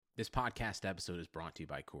This podcast episode is brought to you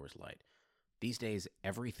by Coors Light. These days,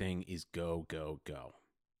 everything is go, go, go.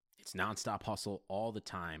 It's nonstop hustle all the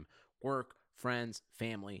time. Work, friends,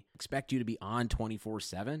 family expect you to be on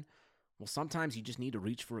 24/7. Well, sometimes you just need to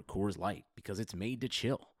reach for a Coors Light because it's made to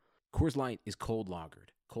chill. Coors Light is cold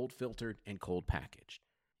lagered, cold filtered, and cold packaged.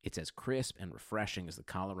 It's as crisp and refreshing as the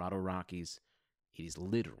Colorado Rockies. It is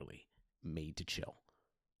literally made to chill.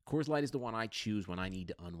 Coors Light is the one I choose when I need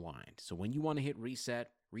to unwind. So when you want to hit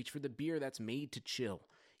reset, reach for the beer that's made to chill.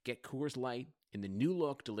 Get Coors Light in the new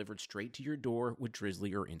look delivered straight to your door with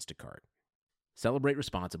Drizzly or Instacart. Celebrate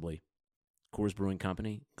responsibly. Coors Brewing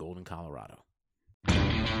Company, Golden, Colorado.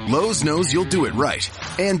 Lowe's knows you'll do it right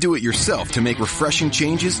and do it yourself to make refreshing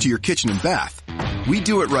changes to your kitchen and bath. We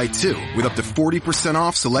do it right too, with up to 40%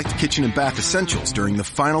 off select kitchen and bath essentials during the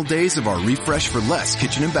final days of our Refresh for Less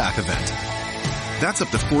kitchen and bath event. That's up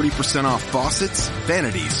to 40% off faucets,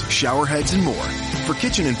 vanities, shower heads, and more. For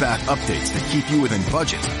kitchen and bath updates that keep you within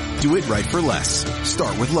budget, do it right for less.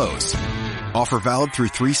 Start with Lowe's. Offer valid through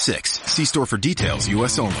 3/6. See store for details,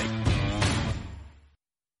 U.S. only.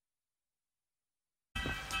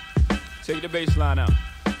 Take the bass line out.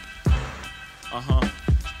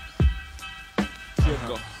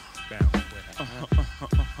 Go.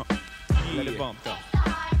 Let it bump though.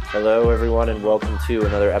 Hello, everyone, and welcome to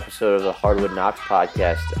another episode of the Hardwood Knocks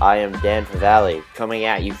podcast. I am Dan Favale, coming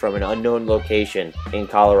at you from an unknown location in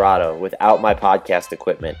Colorado without my podcast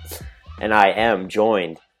equipment. And I am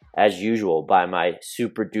joined, as usual, by my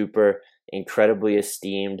super duper, incredibly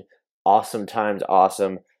esteemed, awesome times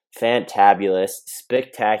awesome, fantabulous,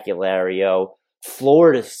 spectaculario,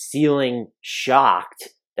 floor-to-ceiling shocked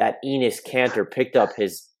that Enes Kanter picked up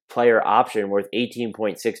his player option worth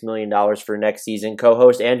 $18.6 million for next season,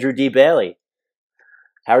 co-host Andrew D. Bailey.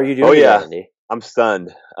 How are you doing today, Andy? I'm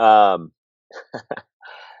stunned.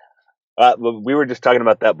 We were just talking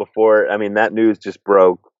about that before. I mean, that news just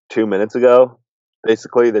broke 2 minutes ago,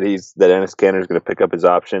 basically, that Enes Kanter is going to pick up his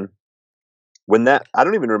option. I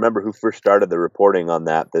don't even remember who first started the reporting on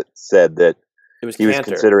that said that It was he Kanter. was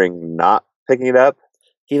considering not picking it up.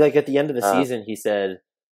 He, at the end of the season, he said,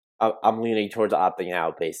 I'm leaning towards opting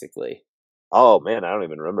out, basically. Oh man, I don't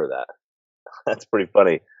even remember that. That's pretty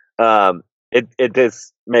funny. It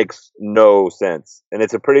just makes no sense, and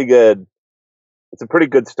it's a pretty good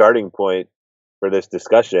starting point for this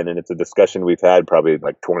discussion, and it's a discussion we've had probably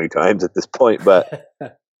like 20 times at this point. But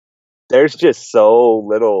there's just so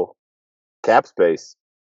little cap space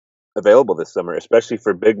available this summer, especially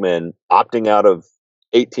for big men. Opting out of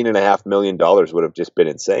 $18.5 million would have just been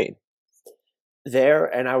insane.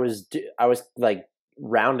 And I was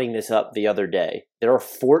rounding this up the other day. There are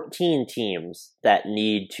 14 teams that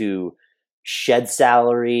need to shed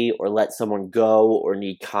salary or let someone go or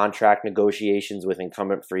need contract negotiations with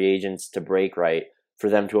incumbent free agents to break right for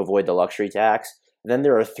them to avoid the luxury tax. And then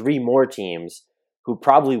there are 3 more teams who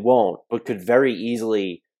probably won't, but could very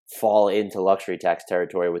easily fall into luxury tax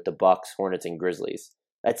territory with the Bucks, Hornets, and Grizzlies.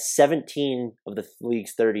 That's 17 of the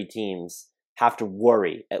league's 30 teams have to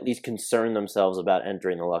worry, at least concern themselves about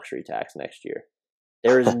entering the luxury tax next year.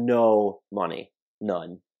 There is no money.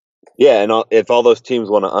 None. Yeah, and if all those teams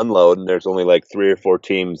want to unload and there's only like 3 or 4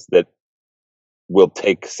 teams that will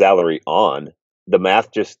take salary on, the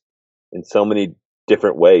math just in so many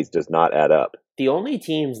different ways does not add up. The only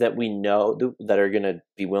teams that we know that are going to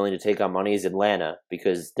be willing to take on money is Atlanta,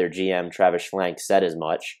 because their GM, Travis Schlenk, said as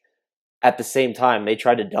much. At the same time, they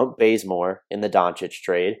tried to dump Bazemore in the Doncic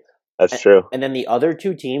trade. That's true. And then the other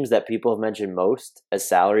 2 teams that people have mentioned most as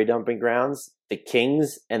salary dumping grounds, the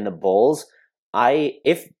Kings and the Bulls,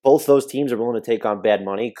 if both those teams are willing to take on bad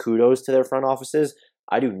money, kudos to their front offices.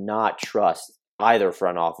 I do not trust either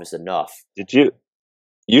front office enough.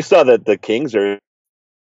 You saw that the Kings are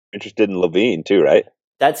interested in LaVine too, right?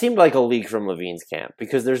 That seemed like a leak from LaVine's camp,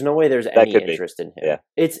 because there's no way there's any interest in him.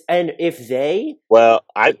 Yeah. Well,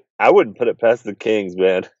 I wouldn't put it past the Kings,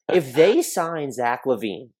 man. If they sign Zach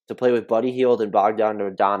LaVine to play with Buddy Hield and Bogdan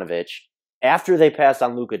Bogdanovic after they passed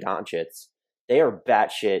on Luka Doncic, they are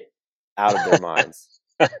batshit out of their minds.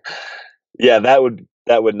 Yeah, that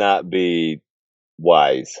would not be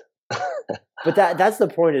wise. But that's the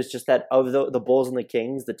point, is just that of the Bulls and the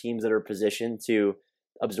Kings, the teams that are positioned to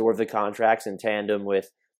absorb the contracts in tandem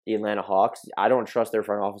with the Atlanta Hawks, I don't trust their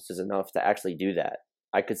front offices enough to actually do that.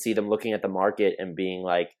 I could see them looking at the market and being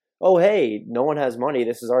like, oh, hey, no one has money.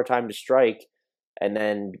 This is our time to strike. And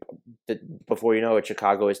then before you know it,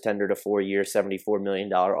 Chicago has tendered a 4-year, $74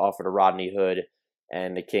 million offer to Rodney Hood,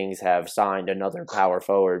 and the Kings have signed another power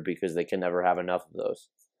forward because they can never have enough of those.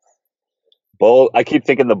 I keep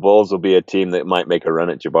thinking the Bulls will be a team that might make a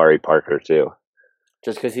run at Jabari Parker too.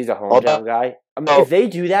 just because he's a hometown guy. I mean, if they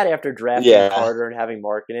do that after drafting Carter and having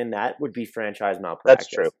Markkanen, that would be franchise malpractice. That's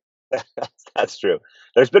true. That's true.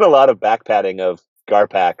 There's been a lot of back padding of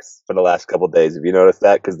Garpax for the last couple of days. Have you noticed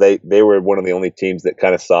that? Because they were one of the only teams that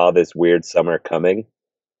kind of saw this weird summer coming.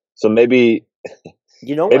 So maybe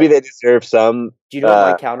maybe they deserve some. Do you know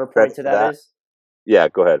what my counterpoint to that is? Yeah,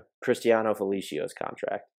 go ahead. Cristiano Felicio's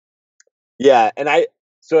contract. Yeah, and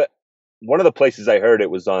so one of the places I heard it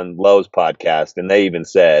was on Lowe's podcast, and they even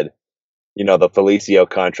said, the Felicio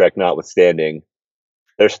contract notwithstanding,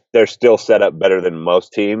 they're still set up better than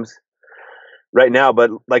most teams right now.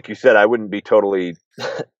 But like you said, I wouldn't be totally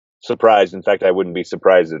surprised. In fact, I wouldn't be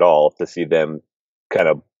surprised at all to see them kind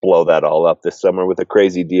of blow that all up this summer with a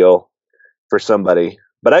crazy deal for somebody.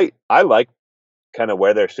 But I like kind of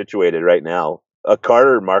where they're situated right now. A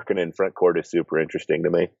Carter Markkanen front court is super interesting to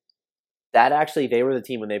me. That actually, they were the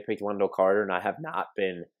team when they picked Wendell Carter, and I have not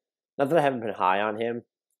that I haven't been high on him,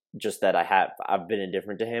 just that I've been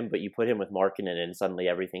indifferent to him, but you put him with Markkanen and suddenly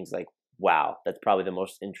everything's like, wow, that's probably the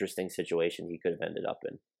most interesting situation he could have ended up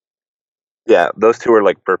in. Yeah, those two are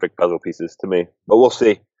like perfect puzzle pieces to me, but we'll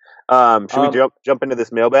see. Should we jump into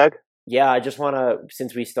this mailbag? Yeah, I just want to,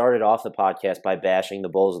 since we started off the podcast by bashing the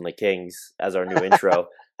Bulls and the Kings as our new intro,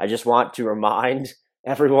 I just want to remind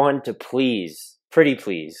everyone to pretty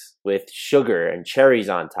please, with sugar and cherries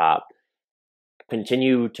on top,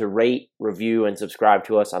 continue to rate, review, and subscribe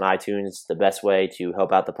to us on iTunes. The best way to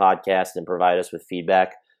help out the podcast and provide us with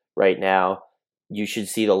feedback right now. You should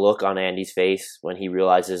see the look on Andy's face when he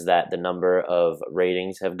realizes that the number of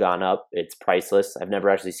ratings have gone up. It's priceless. I've never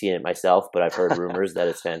actually seen it myself, but I've heard rumors that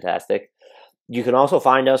it's fantastic. You can also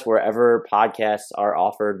find us wherever podcasts are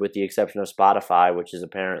offered, with the exception of Spotify, which is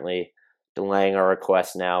apparently delaying our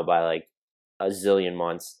requests now by like a zillion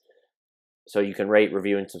months. So you can rate,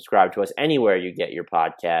 review, and subscribe to us anywhere you get your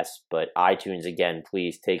podcasts. But iTunes, again,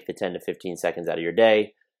 please take the 10 to 15 seconds out of your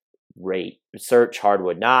day. Rate, search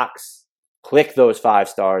Hardwood Knocks. Click those 5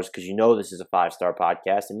 stars because this is a 5-star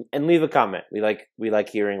podcast, and leave a comment. We like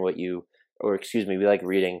hearing we like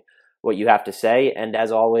reading what you have to say. And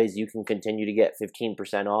as always, you can continue to get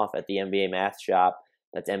 15% off at the NBA Math Shop.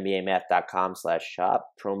 That's NBAMath.com/shop.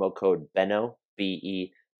 Promo code BENO,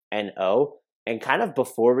 BENO. And kind of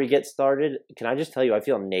before we get started, can I just tell you, I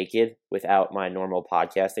feel naked without my normal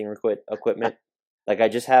podcasting equipment. Like, I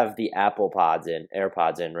just have the AirPods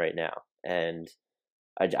in right now, and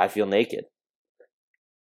I feel naked.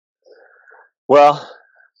 Well,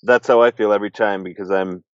 that's how I feel every time, because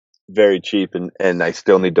I'm very cheap and I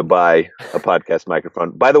still need to buy a podcast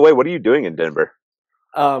microphone. By the way, what are you doing in Denver?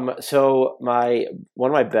 So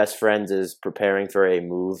one of my best friends is preparing for a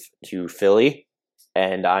move to Philly,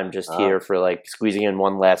 and I'm just here for like squeezing in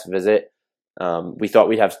one last visit. We thought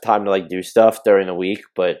we'd have time to like do stuff during the week,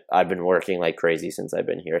 but I've been working like crazy since I've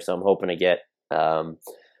been here. So I'm hoping to get some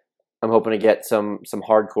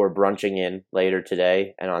hardcore brunching in later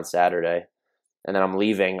today and on Saturday. And then I'm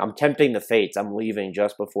leaving. I'm tempting the fates. I'm leaving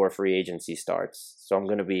just before free agency starts. So I'm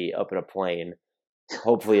going to be up in a plane.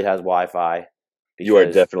 Hopefully it has Wi-Fi. You are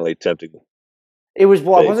definitely tempting. I wasn't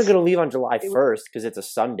going to leave on July 1st because it's a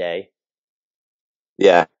Sunday.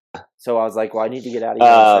 Yeah. So I was like, well, I need to get out of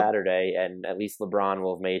here on Saturday, and at least LeBron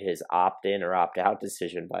will have made his opt-in or opt-out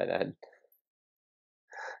decision by then.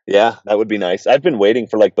 Yeah, that would be nice. I've been waiting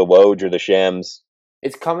for like the Woj or the Shams.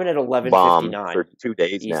 It's coming at 11:59 for 2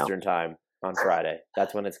 days Eastern time on Friday.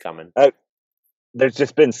 That's when it's coming. There's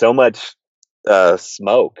just been so much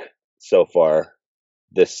smoke so far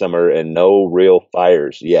this summer and no real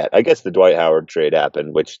fires yet. I guess the Dwight Howard trade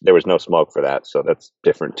happened, which there was no smoke for that, so that's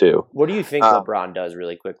different too. What do you think LeBron does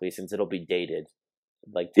really quickly, since it'll be dated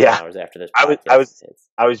like 10 hours after this podcast?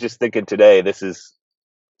 I was just thinking today, this is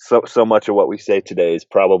so much of what we say today is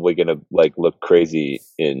probably going to like look crazy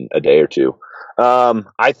in a day or two.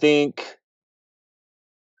 I think,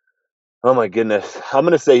 oh my goodness, I'm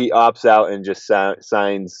going to say he opts out and just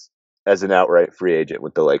signs as an outright free agent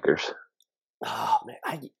with the Lakers. Oh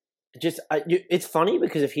man, it's funny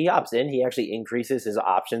because if he opts in, he actually increases his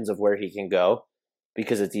options of where he can go,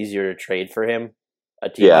 because it's easier to trade for him. A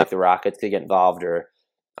team like the Rockets could get involved, or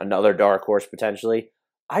another dark horse potentially.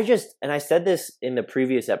 I said this in the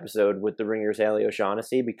previous episode with the Ringer's Haley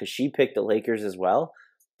O'Shaughnessy, because she picked the Lakers as well.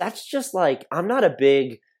 That's just like, I'm not a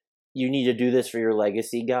big, you need to do this for your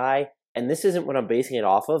legacy guy, and this isn't what I'm basing it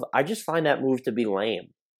off of. I just find that move to be lame.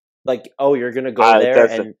 Like, oh, you're going to go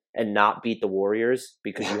there and not beat the Warriors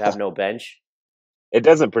because you have no bench? It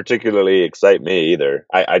doesn't particularly excite me either.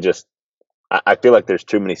 I feel like there's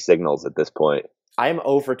too many signals at this point. I'm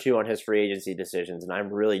 0 for 2 on his free agency decisions, and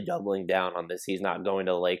I'm really doubling down on this he's not going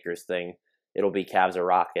to the Lakers thing. it'll be Cavs or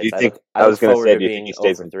Rockets. You think, I was going to say, do you think he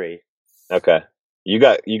stays 0-3. Okay. You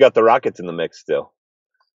got the Rockets in the mix still.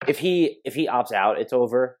 If he opts out, it's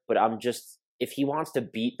over. But if he wants to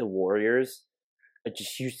beat the Warriors,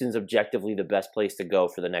 Houston's objectively the best place to go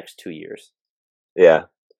for the next 2 years. Yeah,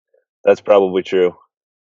 that's probably true.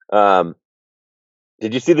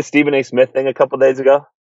 Did you see the Stephen A. Smith thing a couple days ago?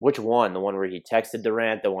 Which one? The one where he texted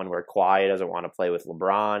Durant? The one where Kawhi doesn't want to play with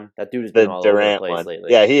LeBron? That dude has been all Durant over the place one.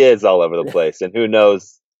 lately. Yeah, he is all over the place. And who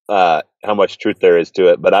knows how much truth there is to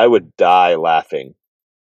it. But I would die laughing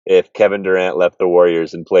if Kevin Durant left the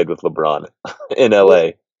Warriors and played with LeBron in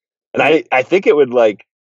LA. And I think it would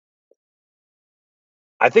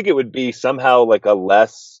be somehow like a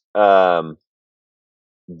less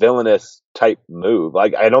villainous type move.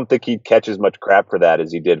 Like, I don't think he'd catch as much crap for that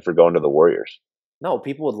as he did for going to the Warriors. No,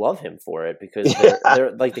 people would love him for it because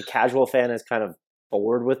they're like the casual fan is kind of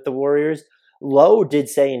bored with the Warriors. Lowe did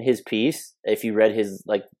say in his piece, if you read his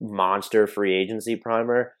like monster free agency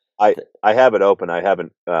primer, I have it open. I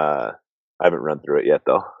haven't run through it yet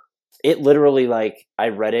though. It literally, like, I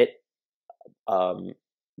read it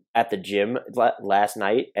at the gym last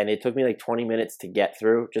night, and it took me like 20 minutes to get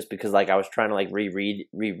through just because like I was trying to like reread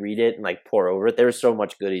it and like pour over it. There's so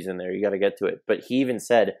much goodies in there. You got to get to it. But he even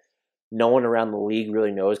said no one around the league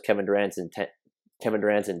really knows Kevin Durant's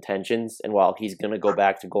intentions, and while he's going to go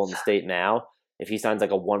back to Golden State now, if he signs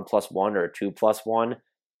like a 1+1 or a 2+1,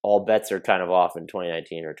 all bets are kind of off in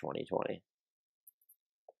 2019 or 2020.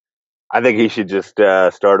 I think he should just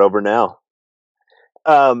start over now.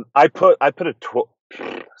 I put a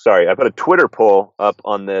Twitter poll up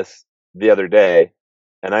on this the other day,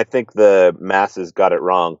 and I think the masses got it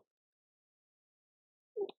wrong.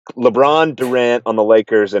 LeBron, Durant on the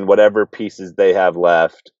Lakers, and whatever pieces they have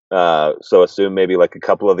left. So assume maybe like a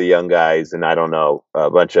couple of the young guys, and I don't know, a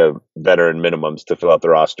bunch of veteran minimums to fill out the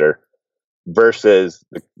roster, versus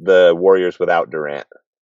the Warriors without Durant.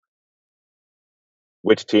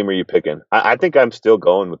 Which team are you picking? I think I'm still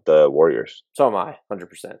going with the Warriors. So am I,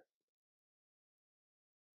 100%.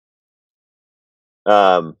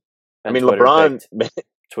 I mean,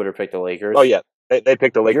 Twitter picked the Lakers. Oh yeah, they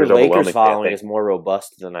picked the Lakers. Your Lakers following is more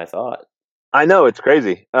robust than I thought. I know, it's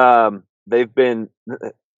crazy. They've been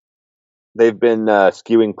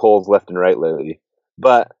skewing polls left and right lately,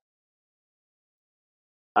 but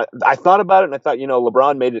I thought about it and I thought,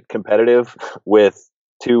 LeBron made it competitive with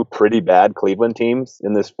two pretty bad Cleveland teams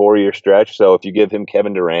in this 4-year stretch. So if you give him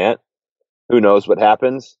Kevin Durant, who knows what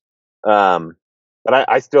happens? But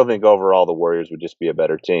I still think overall the Warriors would just be a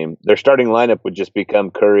better team. Their starting lineup would just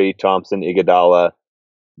become Curry, Thompson, Iguodala,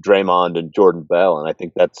 Draymond, and Jordan Bell, and I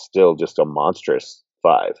think that's still just a monstrous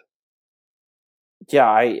 5.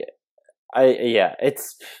 Yeah,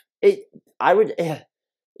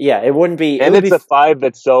 it wouldn't be. And it's a 5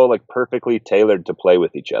 that's so like perfectly tailored to play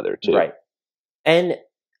with each other too. Right. And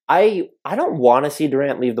I don't want to see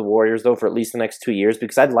Durant leave the Warriors though for at least the next 2 years,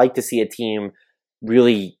 because I'd like to see a team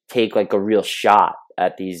really take like a real shot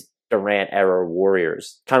at these Durant era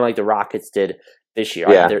Warriors, kind of like the Rockets did this year.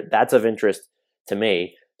 Yeah. That's of interest to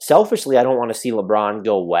me. Selfishly, I don't want to see LeBron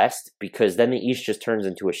go west, because then the East just turns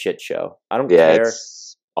into a shit show. I don't care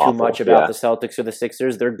too much about the Celtics or the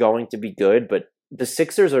Sixers. They're going to be good, but the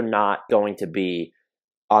Sixers are not going to be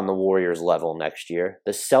on the Warriors level next year.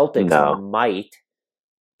 The Celtics might,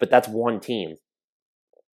 but that's one team.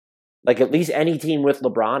 Like, at least any team with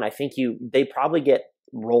LeBron, I think they probably get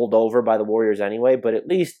rolled over by the Warriors anyway, but at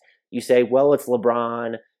least you say, well, it's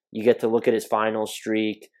LeBron. You get to look at his final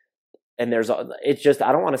streak. And it's just,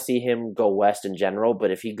 I don't want to see him go west in general, but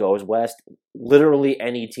if he goes west, literally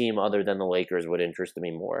any team other than the Lakers would interest me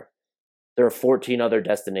more. There are 14 other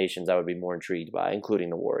destinations I would be more intrigued by, including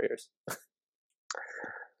the Warriors.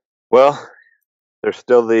 Well, there's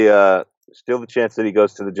still the chance that he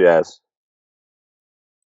goes to the Jazz.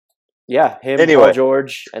 Yeah, Paul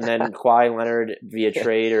George, and then Kawhi Leonard via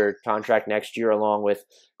trade or contract next year, along with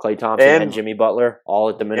Klay Thompson and Jimmy Butler, all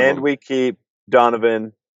at the minimum. And we keep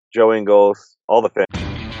Donovan, Joe Ingles, all the fans.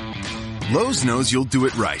 Lowe's knows you'll do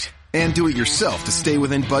it right and do it yourself to stay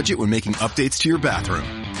within budget when making updates to your bathroom.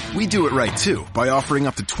 We do it right too by offering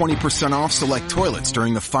up to 20% off select toilets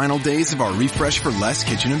during the final days of our Refresh for Less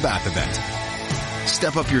kitchen and bath event.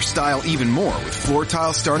 Step up your style even more with floor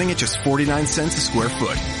tiles starting at just 49 cents a square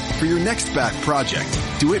foot. For your next bath project,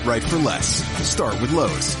 do it right for less. Start with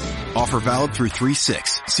Lowe's. Offer valid through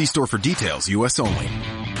 3/6. See store for details, U.S. only.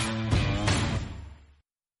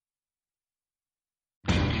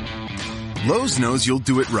 Lowe's knows you'll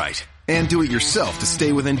do it right and do it yourself to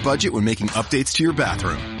stay within budget when making updates to your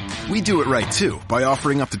bathroom. We do it right too by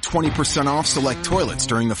offering up to 20% off select toilets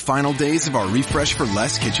during the final days of our Refresh for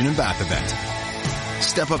Less kitchen and bath event.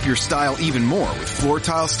 Step up your style even more with floor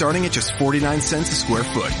tiles starting at just 49 cents a square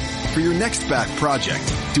foot. For your next back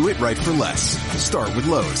project, do it right for less. Start with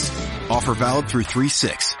Lowe's. Offer valid through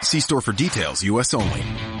 3/6. See store for details, U.S. only.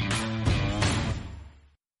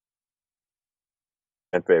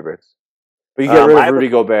 And favorites. But you get rid of Rudy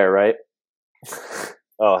Gobert, right?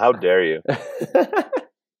 Oh, how dare you!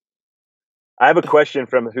 I have a question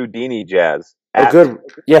from Houdini Jazz. Oh, good.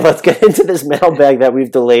 Yeah, let's get into this mailbag that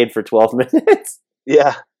we've delayed for 12 minutes.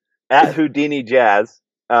 Yeah, at Houdini Jazz,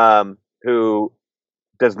 who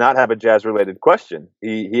does not have a Jazz-related question.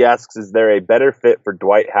 He asks, is there a better fit for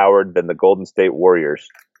Dwight Howard than the Golden State Warriors?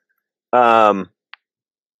 And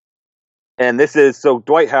this is, so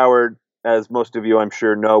Dwight Howard, as most of you I'm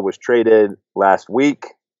sure know, was traded last week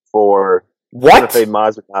for what?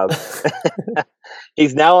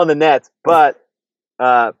 He's now on the Nets, but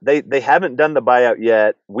they haven't done the buyout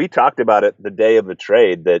yet. We talked about it the day of the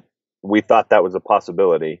trade that we thought that was a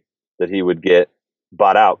possibility that he would get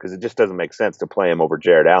bought out because it just doesn't make sense to play him over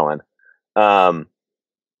Jared Allen.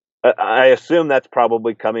 I assume that's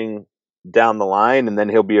probably coming down the line, and then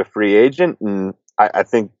he'll be a free agent. And I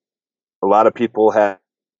think a lot of people have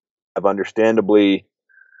understandably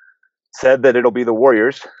said that it'll be the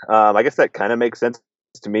Warriors. I guess that kind of makes sense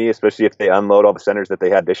to me, especially if they unload all the centers that they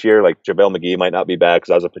had this year. Like JaVale McGee might not be back.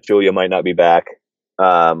 Zaza Pachulia might not be back.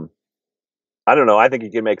 I don't know. I think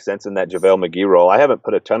he can make sense in that JaVale McGee role. I haven't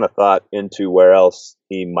put a ton of thought into where else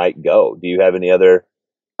he might go. Do you have any other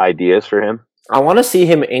ideas for him? I want to see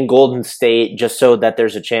him in Golden State just so that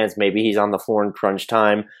there's a chance maybe he's on the floor in crunch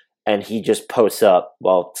time and he just posts up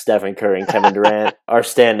while Stephen Curry and Kevin Durant are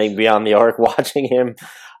standing beyond the arc watching him.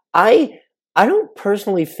 I don't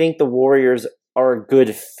personally think the Warriors are a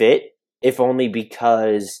good fit, if only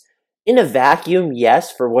because in a vacuum,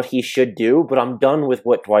 yes, for what he should do, but I'm done with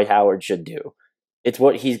what Dwight Howard should do. It's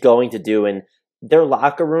what he's going to do, and their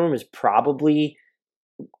locker room is probably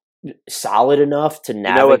solid enough to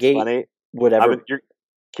navigate whatever.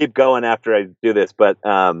 Keep going after I do this, but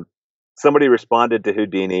somebody responded to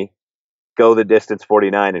Houdini, go the distance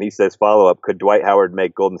 49, and he says, follow-up, could Dwight Howard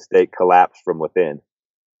make Golden State collapse from within?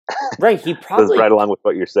 Right, he probably goes right along with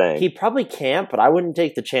what you're saying. He probably can't, but I wouldn't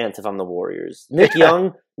take the chance if I'm the Warriors. Nick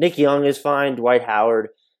Young is fine. Dwight Howard,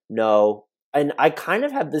 no. And I kind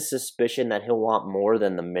of have this suspicion that he'll want more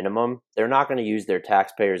than the minimum. They're not going to use their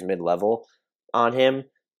taxpayers mid-level on him.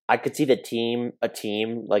 I could see a team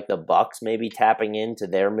like the Bucks maybe tapping into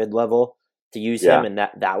their mid-level to use him, and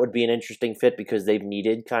that would be an interesting fit because they've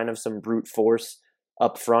needed kind of some brute force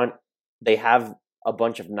up front. They have a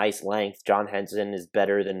bunch of nice length. John Henson is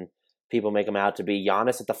better than people make him out to be.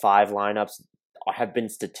 Giannis at the 5 lineups have been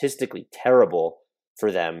statistically terrible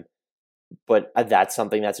for them, but that's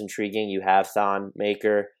something that's intriguing. You have Thon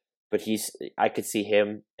Maker, but I could see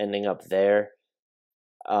him ending up there.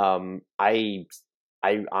 I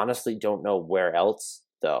honestly don't know where else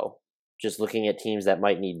though. Just looking at teams that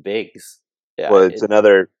might need bigs. Yeah, well,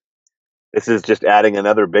 this is just adding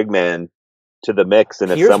another big man to the mix,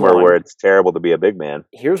 and it's somewhere where it's terrible to be a big man.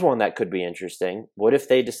 Here's one that could be interesting. What if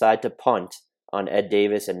they decide to punt on Ed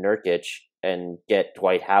Davis and Nurkic and get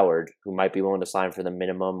Dwight Howard, who might be willing to sign for the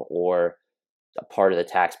minimum or a part of the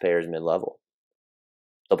taxpayers mid-level?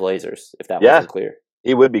 The Blazers, if that wasn't clear.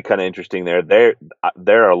 He would be kind of interesting there.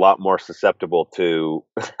 They're a lot more susceptible to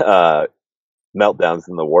meltdowns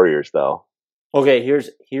than the Warriors, though. Okay,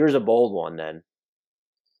 here's a bold one then.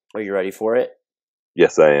 Are you ready for it?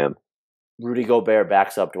 Yes, I am. Rudy Gobert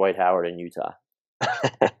backs up Dwight Howard in Utah.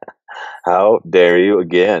 How dare you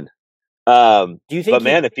again? Do you think? But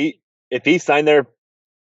man, if he signed there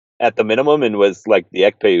at the minimum and was like the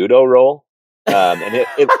Ekpe Udoh role, and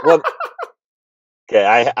well,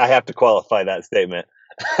 okay, I have to qualify that statement.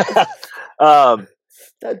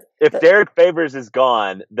 If Derek Favors is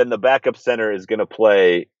gone, then the backup center is going to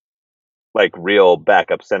play like real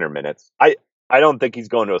backup center minutes. I don't think he's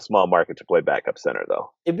going to a small market to play backup center,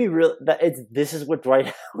 though. It'd be real. This is what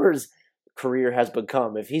Dwight Howard's career has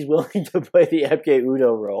become. If he's willing to play the Ekpe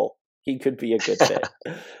Udoh role, he could be a good fit.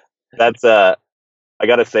 That's I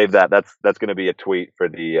got to save that. That's going to be a tweet for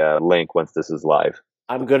the link once this is live.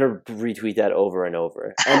 I'm going to retweet that over and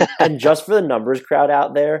over. And just for the numbers crowd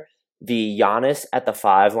out there, the Giannis at the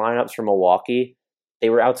 5 lineups for Milwaukee, they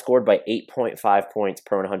were outscored by 8.5 points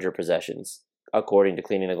per 100 possessions, according to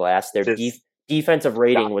Cleaning the Glass. Their defensive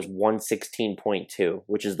rating was 116.2,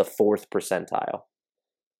 which is the 4th percentile.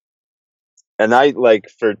 And I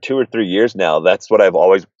for 2 or 3 years now, that's what I've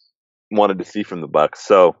always wanted to see from the Bucks.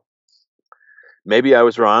 So maybe I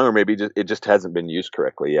was wrong, or maybe it just hasn't been used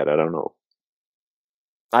correctly yet. I don't know.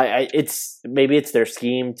 Maybe it's their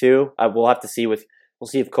scheme too. We'll have to see we'll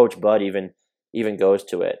see if Coach Bud even goes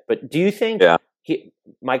to it. But do you think? Yeah.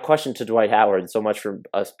 My question to Dwight Howard, so much for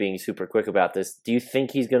us being super quick about this. Do you think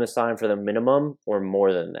he's going to sign for the minimum or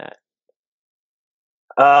more than that?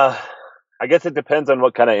 I guess it depends on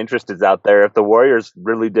what kind of interest is out there. If the Warriors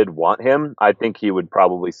really did want him, I think he would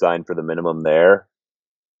probably sign for the minimum there.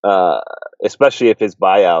 Especially if his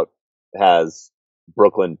buyout has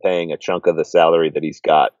Brooklyn paying a chunk of the salary that he's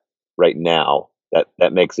got right now.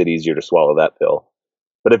 That makes it easier to swallow that pill.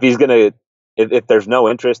 But if there's no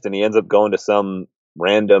interest and he ends up going to some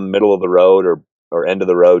random middle of the road or end of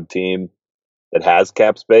the road team that has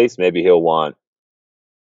cap space, maybe he'll want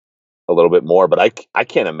a little bit more. But I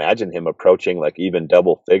can't imagine him approaching like even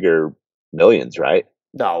double figure millions, right?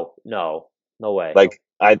 No way. Like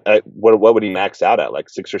what would he max out at? Like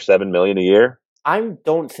 6 or 7 million a year? I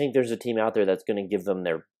don't think there's a team out there that's going to give them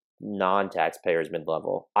their non-taxpayers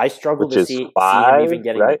mid-level. I struggle to see him even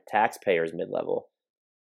getting the taxpayers mid-level.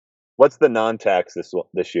 What's the non-tax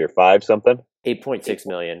this year? 5 something? 8.6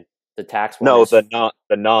 million. The tax one. No, the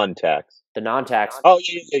non-tax. The non-tax. Oh,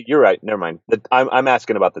 yeah, you're right. Never mind. I'm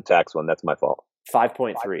asking about the tax one. That's my fault.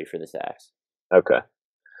 5.3 for the tax. Okay.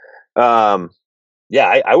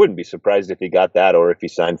 Yeah, I wouldn't be surprised if he got that or if he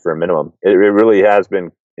signed for a minimum. It really has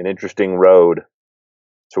been an interesting road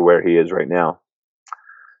to where he is right now.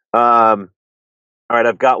 All right,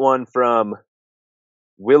 I've got one from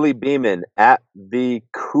Willie Beeman at the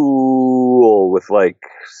Cool with like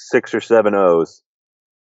 6 or 7 O's.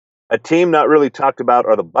 A team not really talked about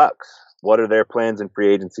are the Bucks. What are their plans in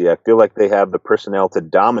free agency? I feel like they have the personnel to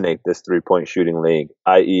dominate this 3-point shooting league,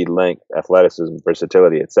 i.e. length, athleticism,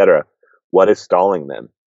 versatility, etc. What is stalling them?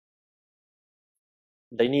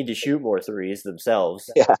 They need to shoot more threes themselves.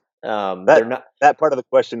 Yeah. That part of the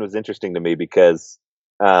question was interesting to me because,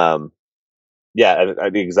 I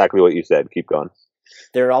exactly what you said. Keep going.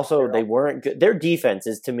 They weren't good. Their defense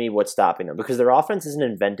is to me what's stopping them because their offense isn't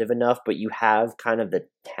inventive enough, but you have kind of the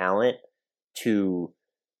talent to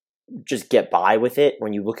just get by with it.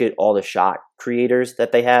 When you look at all the shot creators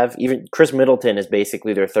that they have, even Chris Middleton is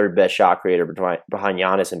basically their third best shot creator behind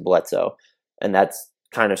Giannis and Bledsoe. And that's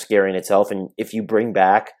kind of scary in itself. And if you bring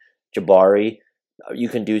back Jabari, you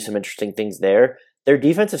can do some interesting things there. Their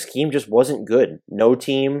defensive scheme just wasn't good. No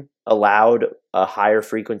team allowed a higher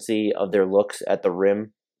frequency of their looks at the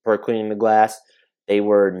rim for cleaning the glass. They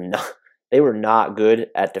were not good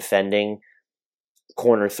at defending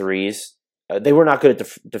corner threes. They were not good at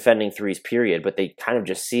defending threes, period, but they kind of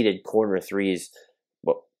just seeded corner threes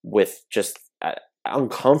with just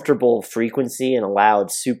uncomfortable frequency and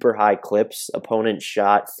allowed super high clips. Opponents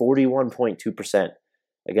shot 41.2%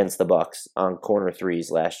 against the Bucks on corner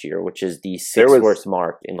threes last year, which is the sixth worst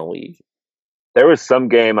mark in the league. There was some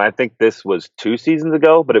game, I think this was 2 seasons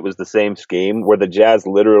ago, but it was the same scheme where the Jazz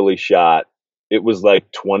literally shot, it was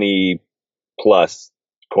like 20 plus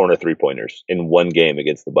corner 3-pointers in one game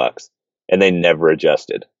against the Bucks, and they never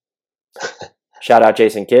adjusted. Shout out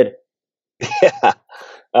Jason Kidd. Yeah.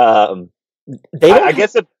 I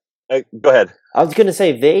guess go ahead. I was going to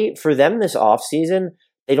say for them this offseason,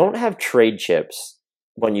 they don't have trade chips.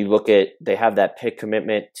 When you look at, they have that pick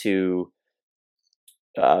commitment to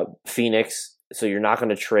Phoenix, so you're not going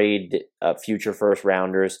to trade future first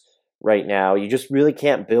rounders right now. You just really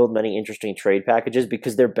can't build many interesting trade packages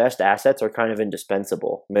because their best assets are kind of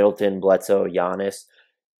indispensable. Middleton, Bledsoe, Giannis.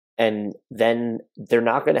 And then they're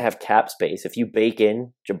not going to have cap space. If you bake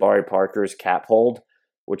in Jabari Parker's cap hold,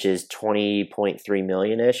 which is $20.3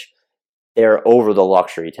 million-ish, they're over the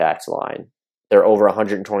luxury tax line. They're over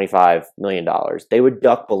 $125 million. They would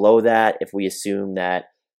duck below that if we assume that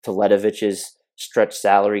Teletovich's stretch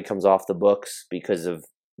salary comes off the books because of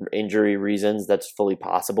injury reasons. That's fully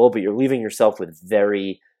possible, but you're leaving yourself with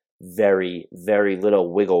very, very, very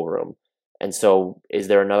little wiggle room. And so is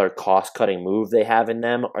there another cost-cutting move they have in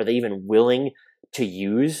them? Are they even willing to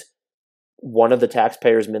use one of the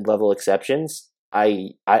taxpayers' mid-level exceptions?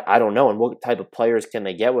 I don't know. And what type of players can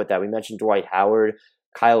they get with that? We mentioned Dwight Howard.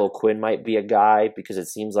 Kyle O'Quinn might be a guy because it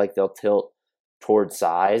seems like they'll tilt toward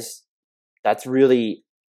size. That's really,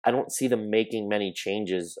 I don't see them making many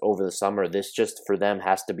changes over the summer. This just for them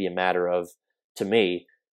has to be a matter of, to me,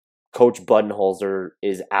 Coach Budenholzer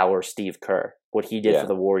is our Steve Kerr. What he did for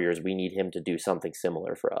the Warriors, we need him to do something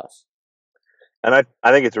similar for us. And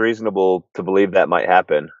I think it's reasonable to believe that might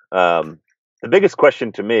happen. The biggest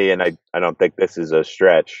question to me, and I don't think this is a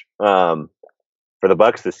stretch, for the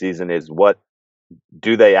Bucks this season is what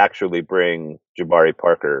do they actually bring Jabari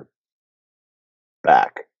Parker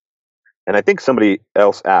back? and I think somebody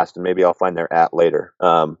else asked, and maybe I'll find their at later.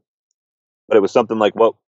 But it was something like,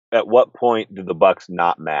 at what point did the Bucks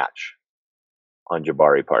not match on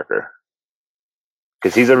Jabari Parker?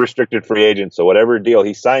 Because he's a restricted free agent, so whatever deal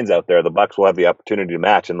he signs out there, the Bucks will have the opportunity to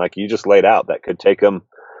match. And like you just laid out, that could take him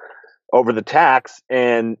over the tax.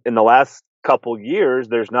 And in the last couple years,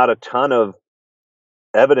 there's not a ton of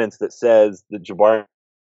evidence that says that Jabari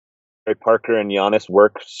Parker and Giannis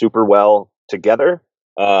work super well together.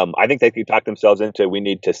 I think they could talk themselves into, we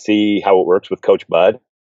need to see how it works with Coach Bud.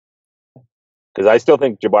 Because I still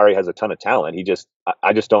think Jabari has a ton of talent.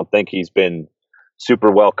 I just don't think he's been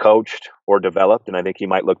super well coached or developed, and I think he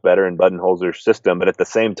might look better in Budenholzer's system. But at the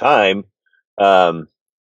same time, Coach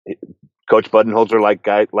Budenholzer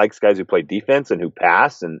likes guys who play defense and who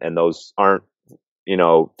pass, and those aren't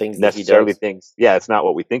things necessarily things. Yeah, it's not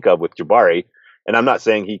what we think of with Jabari. And I'm not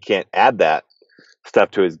saying he can't add that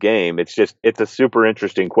stuff to his game. It's a super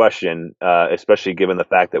interesting question, especially given the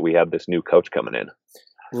fact that we have this new coach coming in.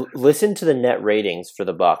 Listen to the net ratings for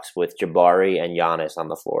the Bucks with Jabari and Giannis on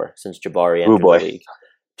the floor since Jabari entered the league.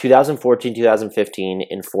 2014-2015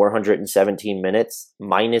 in 417 minutes,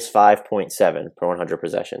 minus 5.7 per 100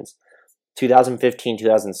 possessions.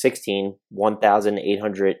 2015-2016,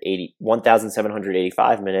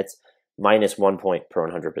 1,785 minutes, minus 1 point per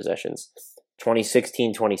 100 possessions.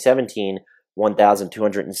 2016-2017,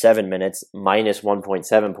 1,207 minutes, minus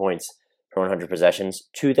 1.7 points per 100 possessions.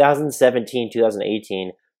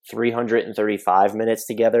 2017-2018, 335 minutes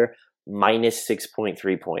together, minus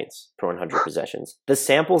 6.3 points per 100 possessions. The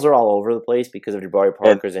samples are all over the place because of Jabari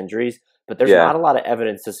Parker's injuries, but there's not a lot of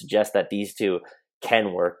evidence to suggest that these two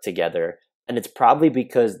can work together. And it's probably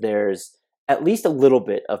because there's at least a little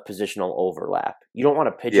bit of positional overlap. You don't want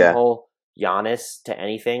to pigeonhole Giannis to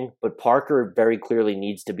anything, but Parker very clearly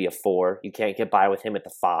needs to be a 4. You can't get by with him at the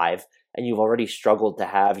 5, and you've already struggled to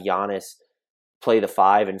have Giannis play the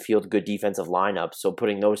 5 and field good defensive lineups. So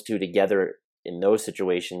putting those two together in those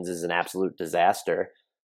situations is an absolute disaster.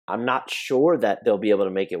 I'm not sure that they'll be able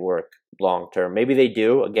to make it work long term. Maybe they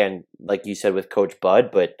do, again, like you said with Coach Bud,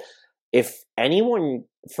 but if anyone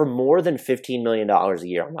for more than $15 million a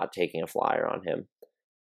year, I'm not taking a flyer on him.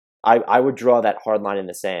 I would draw that hard line in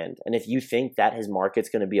the sand. And if you think that his market's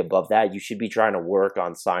going to be above that, you should be trying to work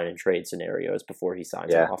on sign and trade scenarios before he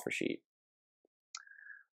signs an offer sheet.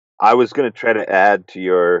 I was going to try to add to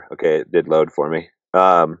your, okay, it did load for me.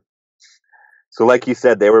 So like you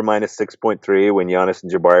said, they were minus 6.3 when Giannis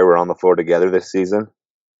and Jabari were on the floor together this season.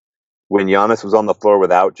 When Giannis was on the floor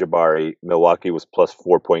without Jabari, Milwaukee was plus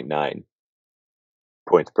 4.9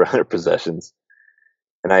 points per 100 possessions.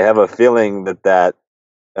 And I have a feeling that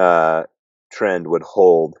trend would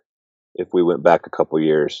hold if we went back a couple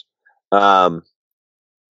years. I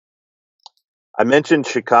mentioned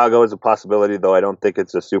Chicago as a possibility, though I don't think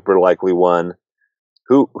it's a super likely one.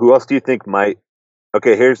 Who else do you think might?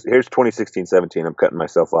 Okay, here's 2016-17. I'm cutting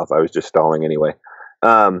myself off. I was just stalling anyway.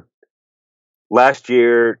 Last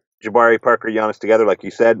year, Jabari, Parker, Giannis together, like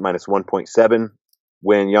you said, minus 1.7.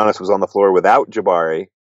 When Giannis was on the floor without Jabari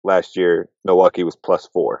last year, Milwaukee was plus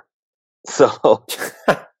 4. So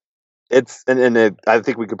it's and I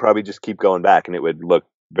think we could probably just keep going back, and it would look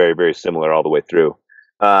very, very similar all the way through.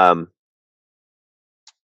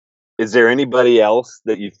 Is there anybody else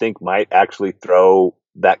that you think might actually throw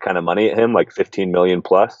that kind of money at him, like 15 million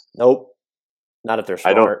plus? Nope, not if they're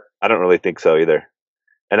smart. I don't really think so either.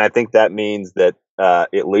 And I think that means that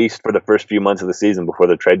at least for the first few months of the season before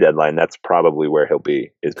the trade deadline, that's probably where he'll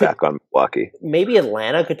be, is back on Milwaukee. Maybe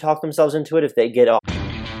Atlanta could talk themselves into it if they get off.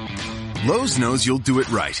 Lowe's knows you'll do it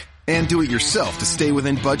right and do it yourself to stay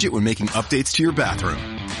within budget when making updates to your bathroom.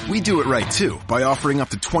 We do it right too by offering up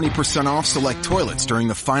to 20% off select toilets during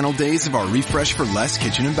the final days of our Refresh for Less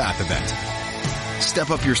kitchen and bath event.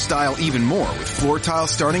 Step up your style even more with floor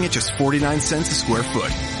tiles starting at just 49 cents a square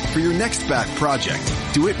foot. For your next bath project,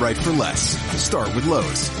 do it right for less. Start with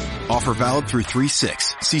Lowe's. Offer valid through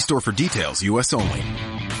 3/6. See store for details, U.S. only.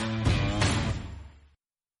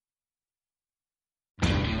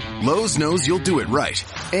 Lowe's knows you'll do it right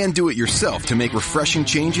and do it yourself to make refreshing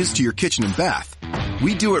changes to your kitchen and bath.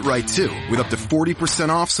 We do it right too with up to 40%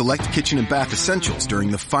 off select kitchen and bath essentials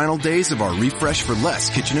during the final days of our Refresh for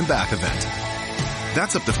Less kitchen and bath event.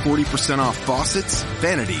 That's up to 40% off faucets,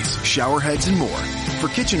 vanities, shower heads, and more. For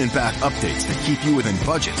kitchen and bath updates that keep you within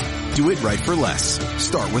budget, do it right for less.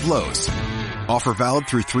 Start with Lowe's. Offer valid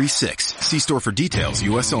through 3/6. See store for details,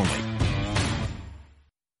 U.S. only.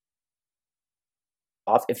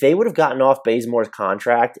 If they would have gotten off Bazemore's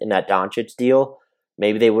contract in that Doncic deal,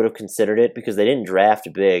 maybe they would have considered it because they didn't draft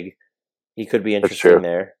big. He could be interesting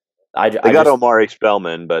there. They got Omari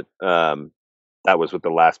Spellman, but that was with the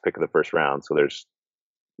last pick of the first round. So there's,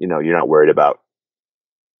 you're not worried about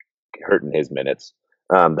hurting his minutes.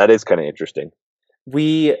 That is kind of interesting.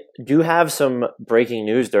 We do have some breaking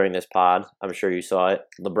news during this pod. I'm sure you saw it.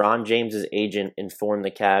 LeBron James's agent informed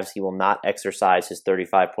the Cavs he will not exercise his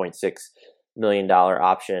 $35.6 million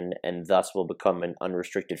option and thus will become an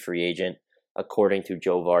unrestricted free agent, according to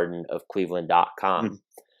Joe Vardon of Cleveland.com.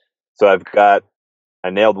 So I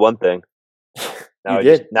nailed one thing. Now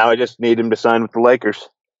I just need him to sign with the Lakers.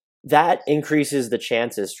 That increases the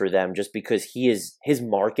chances for them just because he is his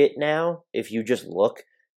market now. If you just look,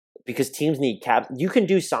 because teams need cap, you can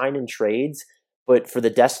do sign and trades, but for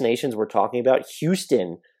the destinations we're talking about,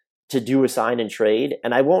 Houston to do a sign and trade,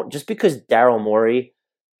 and I won't, just because Daryl Morey,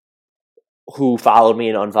 who followed me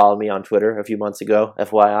and unfollowed me on Twitter a few months ago,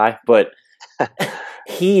 FYI, but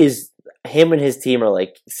him and his team are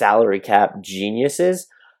like salary cap geniuses.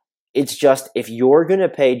 It's just, if you're going to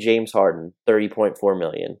pay James Harden $30.4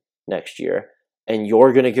 million next year, and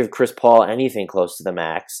you're going to give Chris Paul anything close to the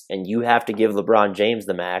max, and you have to give LeBron James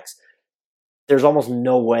the max, there's almost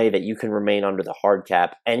no way that you can remain under the hard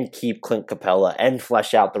cap and keep Clint Capella and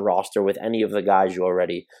flesh out the roster with any of the guys you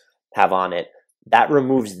already have on it. That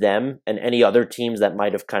removes them and any other teams that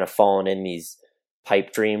might have kind of fallen in these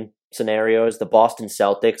pipe dream scenarios. The Boston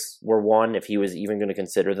Celtics were one, if he was even going to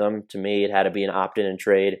consider them. To me, it had to be an opt-in and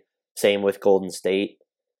trade. Same with Golden State.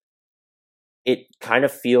 It kind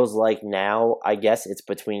of feels like now, I guess, it's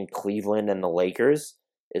between Cleveland and the Lakers.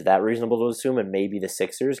 Is that reasonable to assume? And maybe the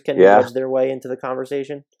Sixers can nudge their way into the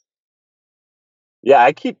conversation? Yeah,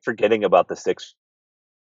 I keep forgetting about the Sixers,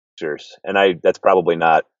 and that's probably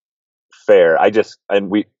not fair.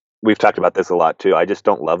 We've talked about this a lot too. I just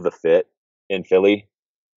don't love the fit in Philly.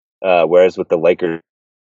 Whereas with the Lakers,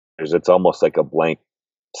 it's almost like a blank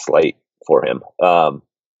slate for him.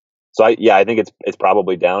 So I think it's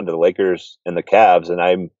probably down to the Lakers and the Cavs, and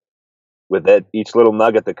I'm with that each little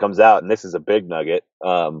nugget that comes out, and this is a big nugget.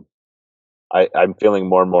 I'm feeling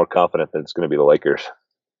more and more confident that it's going to be the Lakers.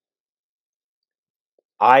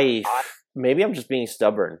 Maybe I'm just being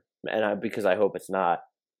stubborn, because I hope it's not.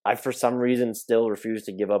 I for some reason still refuse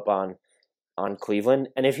to give up on Cleveland,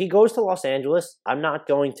 and if he goes to Los Angeles, I'm not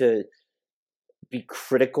going to be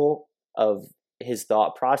critical of his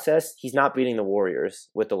thought process. He's not beating the Warriors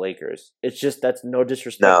with the Lakers. It's just, that's no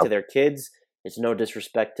disrespect to their kids. It's no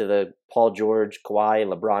disrespect to the Paul George, Kawhi,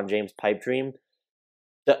 LeBron James pipe dream.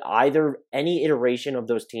 Any iteration of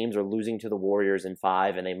those teams are losing to the Warriors in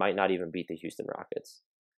 5, and they might not even beat the Houston Rockets.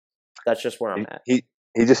 That's just where I'm at. He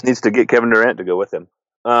just needs to get Kevin Durant to go with him.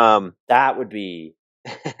 That would be...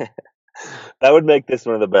 that would make this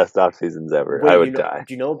one of the best off seasons ever. I would die.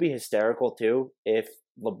 Do you know what would be hysterical too? If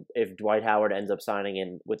Dwight Howard ends up signing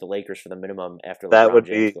in with the Lakers for the minimum after LeBron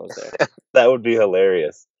James goes there. That would be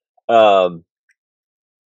hilarious. Yeah.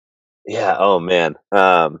 Oh man.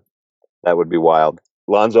 That would be wild.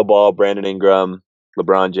 Lonzo Ball, Brandon Ingram,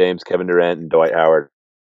 LeBron James, Kevin Durant, and Dwight Howard.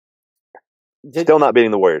 Still not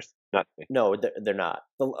beating the Warriors. No, they're not.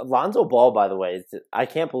 Lonzo Ball, by the way, I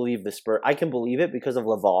can't believe the Spurs. I can believe it because of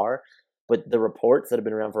LeVar, but the reports that have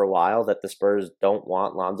been around for a while that the Spurs don't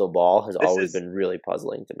want Lonzo Ball has always been really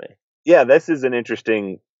puzzling to me. Yeah, this is an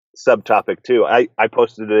interesting subtopic too. I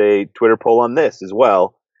posted a Twitter poll on this as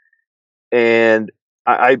well, and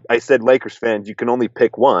I said, Lakers fans, you can only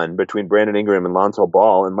pick one between Brandon Ingram and Lonzo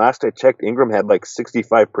Ball, and last I checked, Ingram had like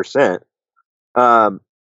 65%.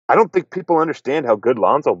 I don't think people understand how good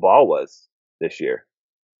Lonzo Ball was this year.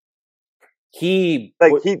 And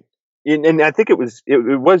I think it was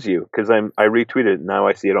you, because I retweeted it and now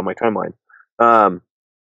I see it on my timeline.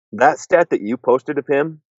 That stat that you posted of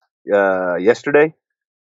him yesterday,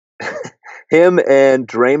 him and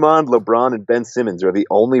Draymond, LeBron, and Ben Simmons are the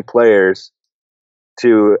only players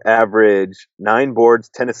to average 9 boards,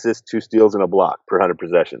 10 assists, 2 steals, and a block per 100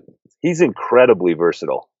 possessions. He's incredibly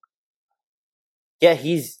versatile. Yeah,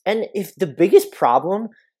 and if the biggest problem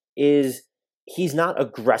is he's not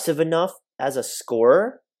aggressive enough as a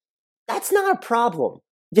scorer, that's not a problem.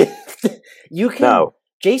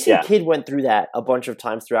 Jason Kidd went through that a bunch of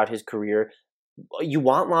times throughout his career. You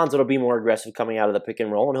want Lonzo to be more aggressive coming out of the pick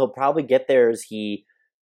and roll, and he'll probably get there as he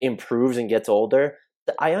improves and gets older.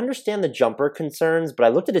 I understand the jumper concerns, but I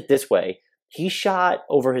looked at it this way. He shot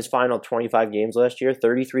over his final 25 games last year,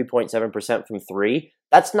 33.7% from 3.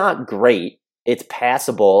 That's not great. It's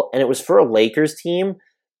passable, and it was for a Lakers team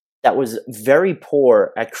that was very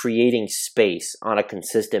poor at creating space on a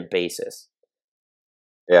consistent basis.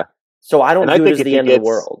 Yeah. So I don't view it as the end of the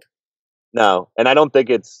world. No, and I don't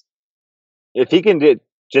think if he can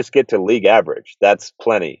just get to league average, that's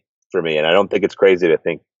plenty for me, and I don't think it's crazy to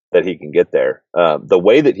think that he can get there. The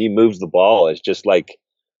way that he moves the ball is just like,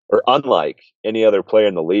 or unlike any other player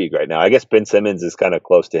in the league right now. I guess Ben Simmons is kind of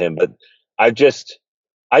close to him, but I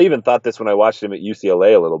even thought this when I watched him at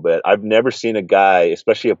UCLA a little bit. I've never seen a guy,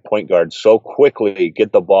 especially a point guard, so quickly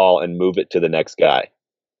get the ball and move it to the next guy.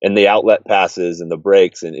 And the outlet passes and the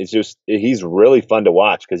breaks, and he's really fun to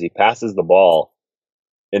watch because he passes the ball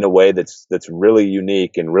in a way that's really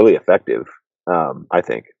unique and really effective. I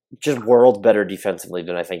think just world better defensively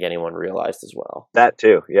than I think anyone realized as well. That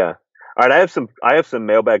too, yeah. All right, I have some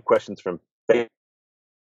mailbag questions from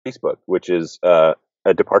Facebook, which is a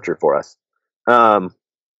departure for us.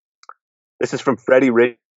 This is from Freddie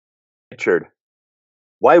Richard.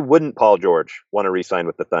 Why wouldn't Paul George want to re-sign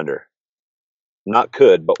with the Thunder? Not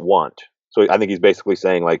could, but want. So I think he's basically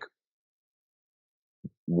saying, like,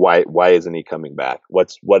 why isn't he coming back?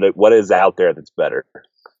 What is out there that's better?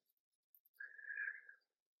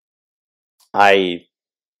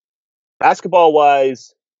 Basketball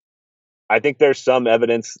wise, I think there's some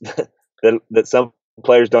evidence that some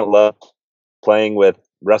players don't love playing with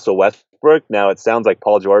Russell Westbrook. Now, it sounds like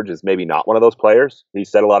Paul George is maybe not one of those players. He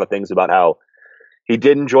said a lot of things about how he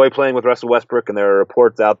did enjoy playing with Russell Westbrook, and there are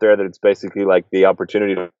reports out there that it's basically like the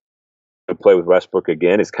opportunity to play with Westbrook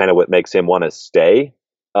again is kind of what makes him want to stay.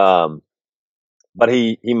 But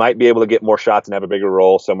he might be able to get more shots and have a bigger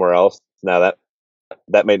role somewhere else. Now,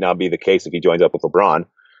 that may not be the case if he joins up with LeBron.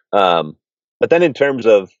 But then in terms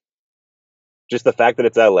of just the fact that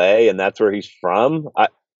it's LA and that's where he's from,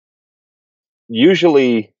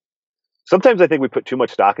 sometimes I think we put too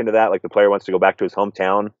much stock into that. Like the player wants to go back to his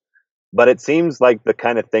hometown, but it seems like the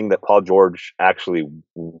kind of thing that Paul George actually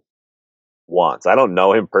wants. I don't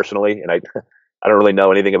know him personally, and I don't really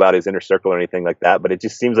know anything about his inner circle or anything like that, but it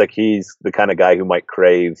just seems like he's the kind of guy who might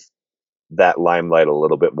crave that limelight a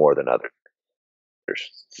little bit more than others.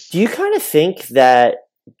 Do you kind of think that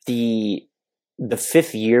the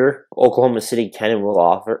fifth year Oklahoma City can and will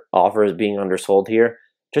offer is being undersold here?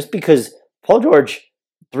 Just because Paul George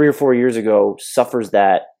 3 or 4 years ago suffers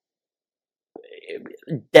that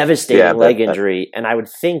devastating leg injury, and I would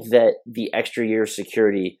think that the extra year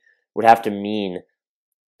security would have to mean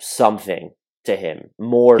something to him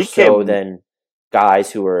more than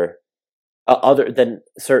guys who are other than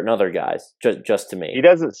certain other guys. Just to me, he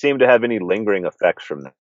doesn't seem to have any lingering effects from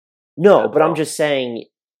that. No, but I'm just saying.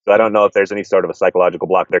 So I don't know if there's any sort of a psychological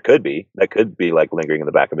block. There could be. That could be like lingering in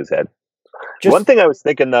the back of his head. One thing I was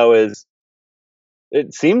thinking though is,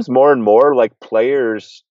 it seems more and more like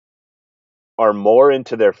players are more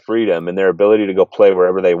into their freedom and their ability to go play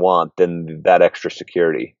wherever they want than that extra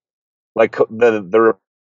security. Like the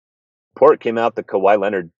report came out that Kawhi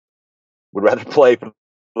Leonard would rather play for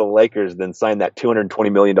the Lakers than sign that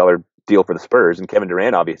 $220 million deal for the Spurs, and Kevin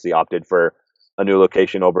Durant obviously opted for a new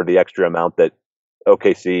location over the extra amount that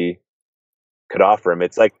OKC could offer him.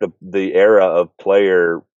 It's like the era of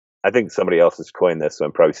player. I think somebody else has coined this, so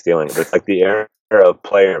I'm probably stealing it. But it's like the era of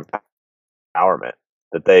player empowerment,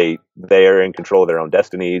 that they are in control of their own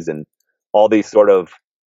destinies, and all these sort of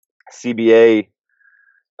CBA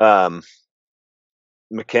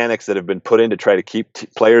mechanics that have been put in to try to keep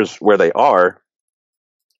players where they are.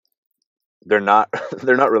 They're not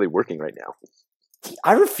really working right now.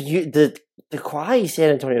 I refuse the Kawhi San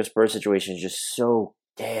Antonio Spurs situation is just so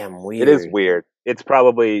damn weird. It is weird. It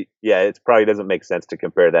probably doesn't make sense to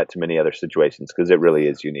compare that to many other situations because it really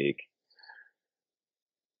is unique.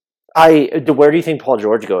 Where do you think Paul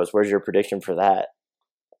George goes? Where's your prediction for that?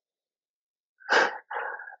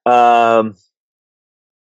 I'm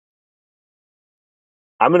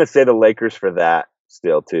going to say the Lakers for that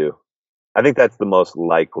still too. I think that's the most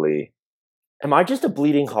likely. Am I just a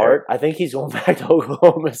bleeding heart? I think he's going back to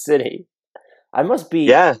Oklahoma City. I must be.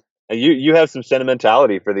 Yeah, you have some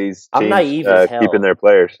sentimentality for these teams. I'm naive as hell. Keeping their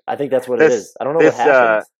players. I think that's what it is. I don't know what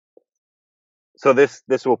happens. So this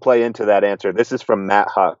will play into that answer. This is from Matt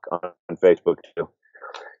Huck on Facebook too.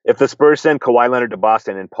 If the Spurs send Kawhi Leonard to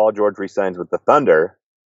Boston and Paul George re-signs with the Thunder,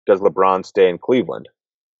 does LeBron stay in Cleveland?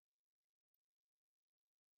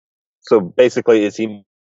 So basically, is he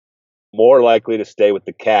more likely to stay with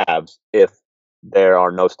the Cavs if there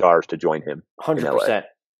are no stars to join him? 100%.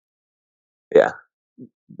 Yeah,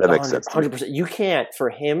 that makes sense. 100%. You can't, for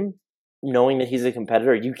him, knowing that he's a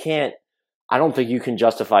competitor, you can't. I don't think you can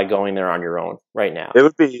justify going there on your own right now. It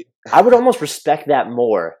would be. I would almost respect that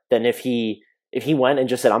more than if he went and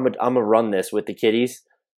just said, "I'm gonna run this with the kiddies."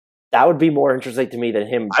 That would be more interesting to me than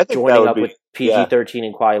him joining up with PG-13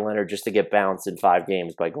 and Kawhi Leonard just to get bounced in 5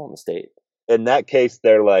 games by Golden State. In that case,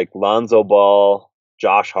 they're like Lonzo Ball,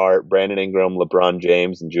 Josh Hart, Brandon Ingram, LeBron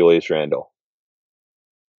James, and Julius Randle.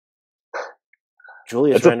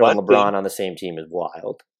 Julius Randle and LeBron on the same team is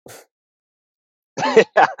wild.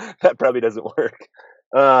 That probably doesn't work.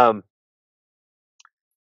 All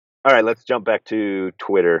right, let's jump back to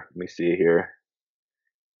Twitter. Let me see here.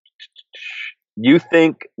 You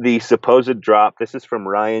think the supposed drop, this is from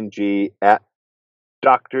Ryan G at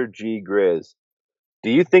Dr. G Grizz. Do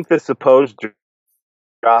you think the supposed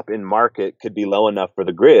drop in market could be low enough for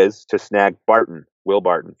the Grizz to snag Will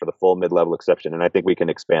Barton, for the full mid-level exception? And I think we can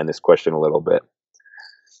expand this question a little bit.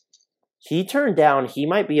 He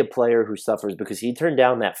might be a player who suffers because he turned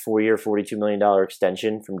down that 4-year, $42 million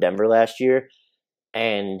extension from Denver last year.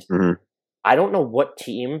 And I don't know what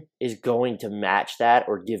team is going to match that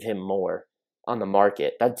or give him more on the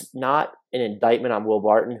market. That's not an indictment on Will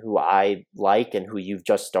Barton, who I like and who you've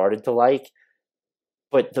just started to like.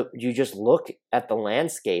 But you just look at the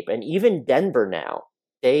landscape, and even Denver now,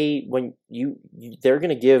 they're going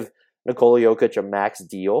to give Nikola Jokic a max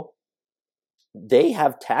deal. They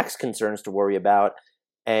have tax concerns to worry about,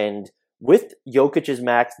 and with Jokic's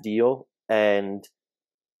max deal and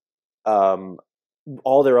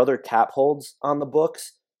all their other cap holds on the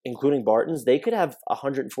books, including Barton's, they could have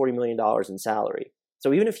 $140 million in salary.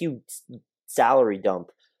 So even if you salary dump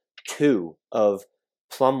 2 of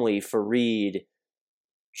Plumlee, Fareed,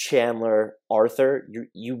 Chandler, Arthur,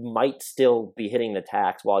 you might still be hitting the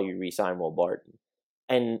tax while you re-sign Will Barton.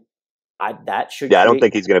 And that should I don't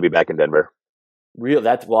think he's going to be back in Denver.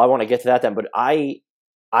 I want to get to that then, but I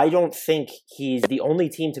don't think he's the only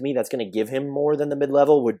team to me that's going to give him more than the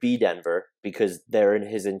mid-level would be Denver, because they're in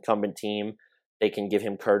his incumbent team. They can give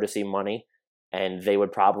him courtesy money, and they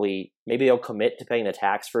would maybe they'll commit to paying the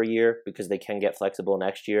tax for a year because they can get flexible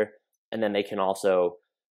next year. And then they can also,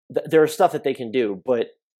 there is stuff that they can do,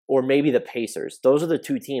 or maybe the Pacers. Those are the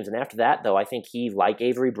 2 teams. And after that, though, I think he, like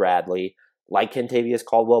Avery Bradley, like Kentavious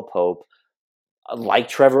Caldwell-Pope, like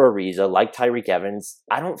Trevor Ariza, like Tyreek Evans,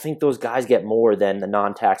 I don't think those guys get more than the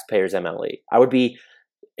non-taxpayers MLE.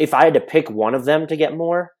 If I had to pick one of them to get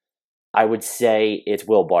more, I would say it's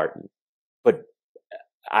Will Barton. But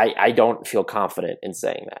I don't feel confident in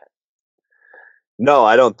saying that. No,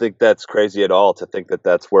 I don't think that's crazy at all to think that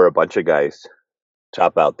that's where a bunch of guys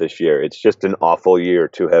top out this year. It's just an awful year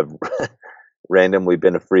to have randomly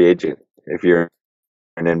been a free agent if you're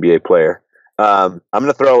an NBA player. I'm going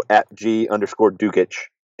to throw at G_Dukic,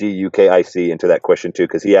 Dukic, into that question too,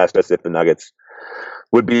 because he asked us if the Nuggets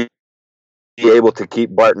would be able to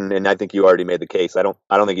keep Barton, and I think you already made the case. I don't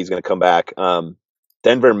think he's going to come back.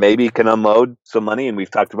 Denver maybe can unload some money, and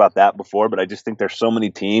we've talked about that before, but I just think there's so many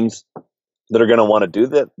teams that are going to want to do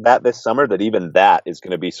that this summer that even that is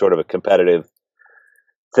going to be sort of a competitive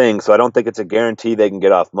thing. So I don't think it's a guarantee they can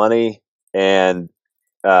get off money, and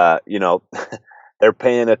they're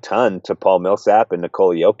paying a ton to Paul Millsap and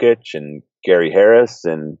Nikola Jokic and Gary Harris,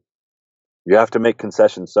 and you have to make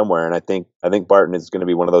concessions somewhere. And I think Barton is going to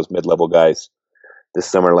be one of those mid-level guys this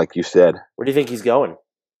summer, like you said. Where do you think he's going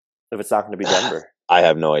if it's not going to be Denver? I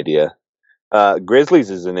have no idea. Grizzlies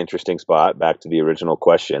is an interesting spot, back to the original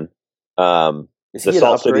question. Is he an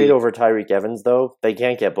upgrade over Tyreek Evans, though? They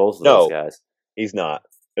can't get both of those guys. He's not.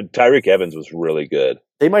 Tyreek Evans was really good.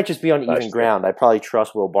 They might just be on even ground. I probably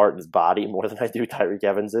trust Will Barton's body more than I do Tyreek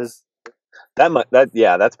Evans's.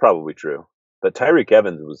 That's probably true. But Tyreek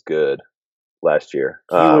Evans was good last year.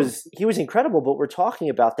 He was incredible, but we're talking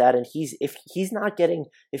about that, and if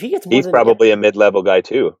he gets more, he's probably a mid-level guy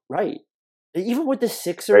too. Right. Even would the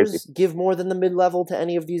Sixers give more than the mid-level to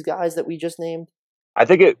any of these guys that we just named? I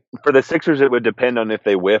think for the Sixers it would depend on if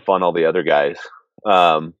they whiff on all the other guys.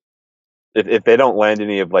 If they don't land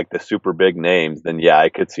any of like the super big names, then I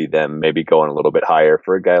could see them maybe going a little bit higher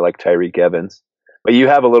for a guy like Tyreek Evans. But you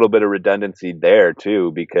have a little bit of redundancy there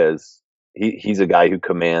too, because he's a guy who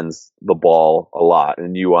commands the ball a lot,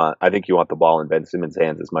 and I think you want the ball in Ben Simmons'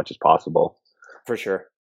 hands as much as possible. For sure.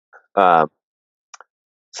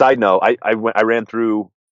 Side note, I ran through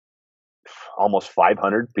almost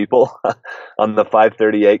 500 people on the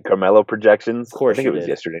 538 Carmelo projections. Of course, I think it was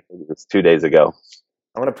yesterday. It was 2 days ago.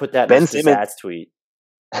 I'm going to put that in the stats tweet.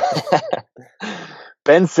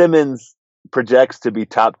 Ben Simmons projects to be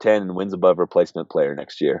top 10 and wins above replacement player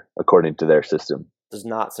next year, according to their system. Does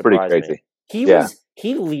not surprise Pretty crazy. me.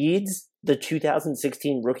 He leads the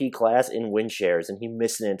 2016 rookie class in win shares, and he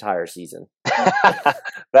missed an entire season.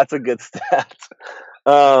 That's a good stat.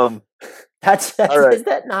 That's right. Is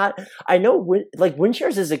that not? I know. Win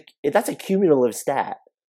shares that's a cumulative stat.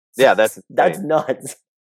 Yeah, that's nuts.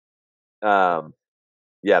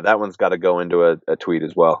 That one's got to go into a tweet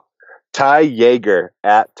as well. Ty Yeager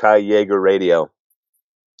at Ty Yeager Radio.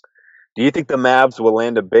 Do you think the Mavs will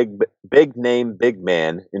land a big name big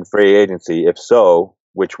man in free agency? If so,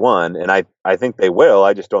 which one, and I think they will.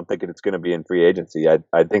 I just don't think it's going to be in free agency.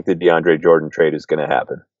 I think the DeAndre Jordan trade is going to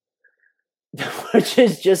happen. Which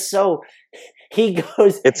is just so he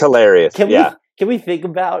goes. It's hilarious. Can we think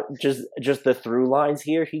about just the through lines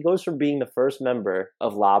here? He goes from being the first member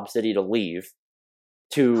of Lob City to leave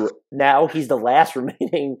to now he's the last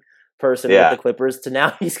remaining person with the Clippers to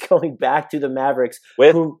now he's going back to the Mavericks,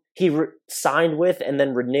 whom he signed with and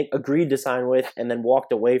then agreed to sign with and then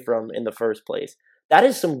walked away from in the first place. That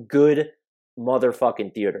is some good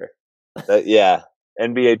motherfucking theater.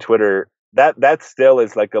 NBA Twitter. That still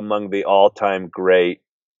is like among the all-time great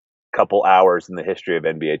couple hours in the history of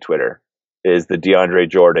NBA Twitter is the DeAndre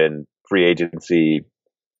Jordan free agency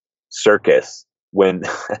circus when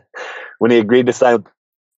he agreed to sign with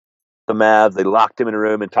the Mavs. They locked him in a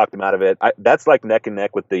room and talked him out of it. That's like neck and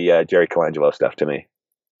neck with the Jerry Colangelo stuff to me.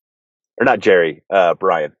 Or not Jerry,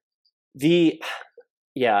 Brian. I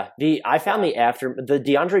found the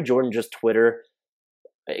DeAndre Jordan just Twitter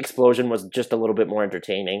explosion was just a little bit more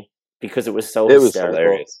entertaining because it was so hysterical. Was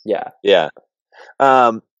hilarious. Yeah.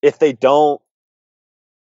 If they don't,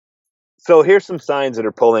 so here's some signs that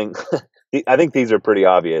are pulling. I think these are pretty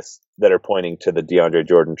obvious that are pointing to the DeAndre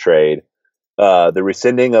Jordan trade. The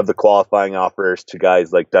rescinding of the qualifying offers to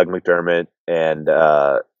guys like Doug McDermott and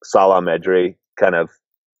Salah Medri kind of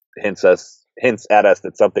hints at us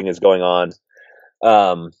that something is going on.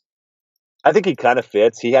 I think he kind of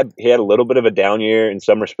fits. He had a little bit of a down year in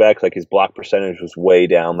some respects. Like his block percentage was way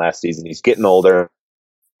down last season. He's getting older.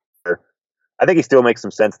 I think he still makes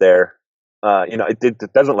some sense there.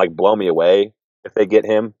 It doesn't like blow me away if they get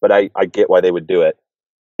him, but I get why they would do it.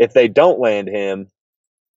 If they don't land him,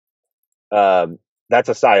 that's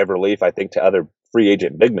a sigh of relief, I think, to other free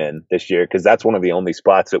agent big men this year, because that's one of the only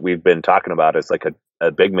spots that we've been talking about as like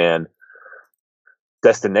a big man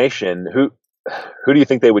destination. Who do you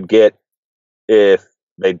think they would get if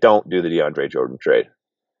they don't do the DeAndre Jordan trade?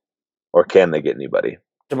 Or can they get anybody?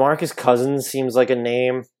 DeMarcus Cousins seems like a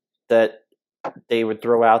name that they would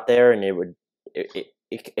throw out there, and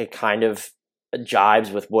it kind of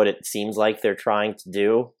jibes with what it seems like they're trying to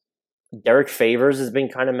do. Derek Favors has been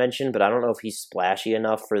kind of mentioned, but I don't know if he's splashy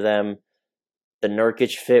enough for them. The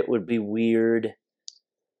Nurkic fit would be weird.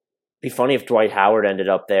 Be funny if Dwight Howard ended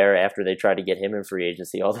up there after they tried to get him in free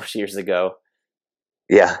agency all those years ago.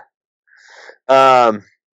 Yeah. All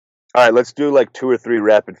right, let's do like 2 or 3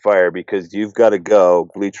 rapid fire because you've got to go.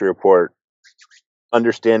 Bleacher Report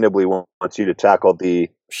understandably wants you to tackle the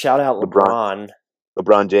shout out LeBron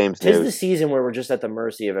James. Tis the season where we're just at the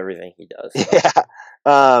mercy of everything he does.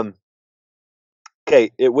 Yeah.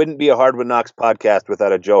 Okay, it wouldn't be a Hardwood Knocks podcast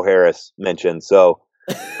without a Joe Harris mention. So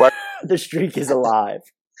the streak is alive.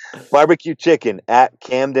 Barbecue Chicken at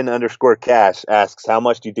Camden_Cash asks, how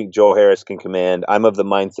much do you think Joe Harris can command? I'm of the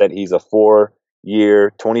mindset he's a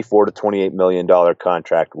 4-year, $24 to $28 million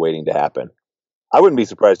contract waiting to happen. I wouldn't be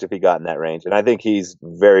surprised if he got in that range, and I think he's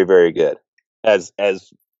very, very good, as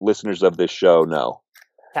listeners of this show know.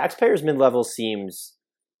 Taxpayers mid-level seems,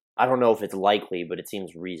 I don't know if it's likely, but it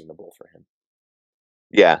seems reasonable for him.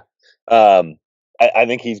 Yeah. I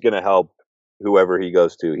think he's going to help whoever he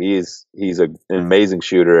goes to. He's an amazing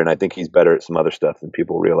shooter, and I think he's better at some other stuff than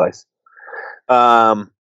people realize. Brian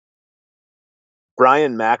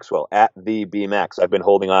Maxwell at the BMax. I've been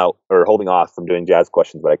holding off from doing Jazz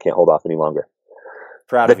questions, but I can't hold off any longer.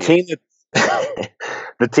 Proud of you.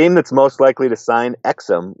 The team that's most likely to sign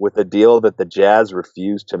Exum with a deal that the Jazz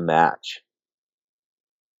refuse to match.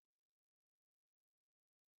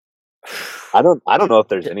 I don't know if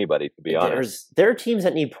there's anybody, to be honest. There are teams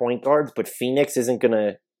that need point guards, but Phoenix isn't going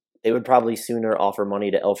to – they would probably sooner offer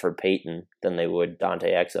money to Elfrid Payton than they would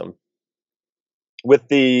Dante Exum. With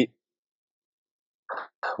the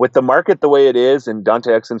market the way it is and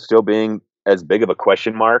Dante Exum still being as big of a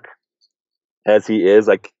question mark as he is,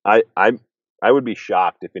 like I would be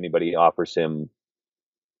shocked if anybody offers him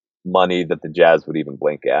money that the Jazz would even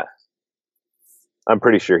blink at. I'm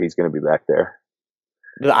pretty sure he's going to be back there.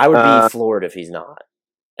 I would be floored if he's not.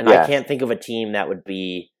 And I can't think of a team that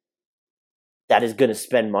is going to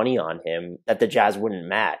spend money on him that the Jazz wouldn't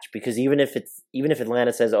match. Because even if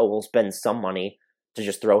Atlanta says, oh, we'll spend some money to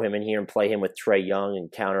just throw him in here and play him with Trae Young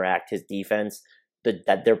and counteract his defense,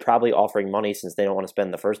 that they're probably offering money since they don't want to spend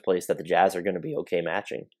in the first place that the Jazz are going to be okay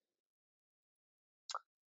matching.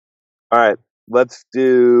 All right, let's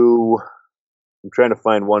do... I'm trying to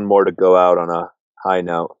find one more to go out on a high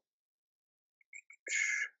note.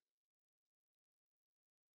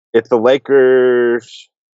 If the Lakers,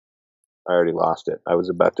 I already lost it. I was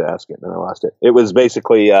about to ask it, and then I lost it. It was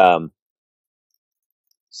basically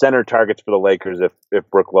center targets for the Lakers if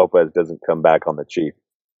Brook Lopez doesn't come back on the cheap.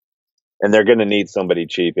 And they're going to need somebody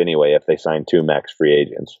cheap anyway if they sign 2 max free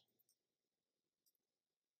agents.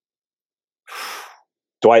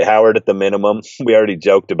 Dwight Howard at the minimum. We already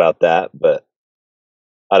joked about that, but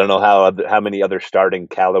I don't know how many other starting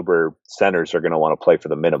caliber centers are going to want to play for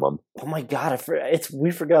the minimum. Oh my God,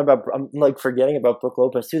 we forgot about. I'm like forgetting about Brook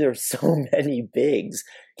Lopez too. There's so many bigs.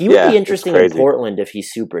 He would be interesting in Portland if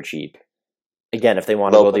he's super cheap. Again, if they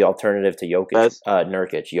want to go the alternative to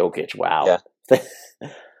Jokic. Wow. Yeah.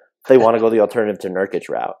 They want to go the alternative to Nurkic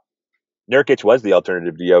route. Nurkic was the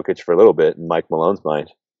alternative to Jokic for a little bit in Mike Malone's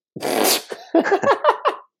mind.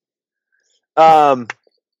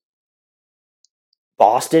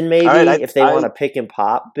 Boston, maybe, right, if they want to pick and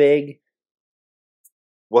pop big.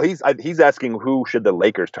 Well, he's asking who should the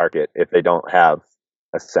Lakers target if they don't have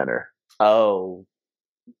a center. Oh.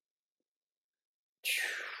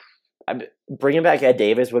 Bringing back Ed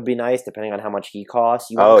Davis would be nice, depending on how much he costs.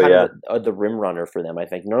 You want kind of the rim runner for them, I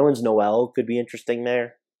think. Nerlens Noel could be interesting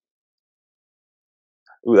there.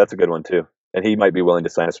 Ooh, that's a good one, too. And he might be willing to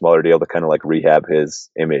sign a smaller deal to kind of like rehab his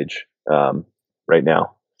image right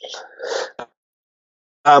now.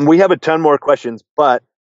 We have a ton more questions, but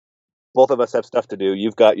both of us have stuff to do.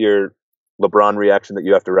 You've got your LeBron reaction that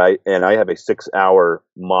you have to write, and I have a 6-hour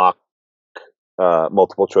mock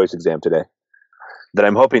multiple choice exam today that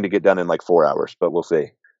I'm hoping to get done in like 4 hours, but we'll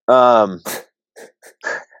see.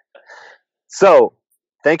 So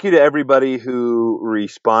thank you to everybody who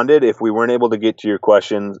responded. If we weren't able to get to your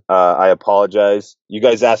questions, I apologize. You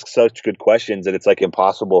guys ask such good questions that it's like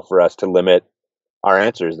impossible for us to limit our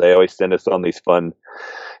answers. They always send us on these fun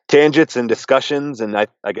tangents and discussions, and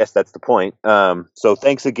I guess that's the point. So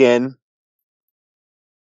thanks again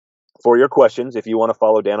for your questions. If you want to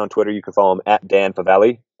follow Dan on Twitter, you can follow him at Dan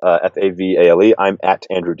Favale, Favale. I'm at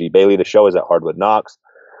Andrew D. Bailey. The show is at Hardwood Knocks.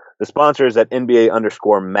 The sponsor is at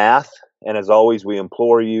NBA_math. And as always, we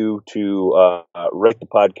implore you to rate the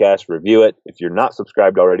podcast, review it. If you're not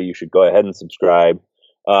subscribed already, you should go ahead and subscribe.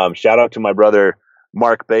 Shout out to my brother,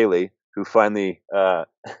 Mark Bailey, who finally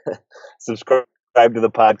subscribed to the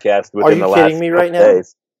podcast within the last Are you kidding me right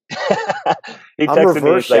days. I'm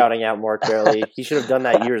reverse shouting out Mark Bailey. He should have done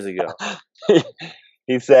that years ago.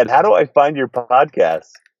 He said, "How do I find your podcast?"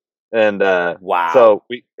 And wow. So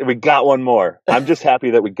we got one more. I'm just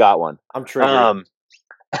happy that we got one. I'm triggered.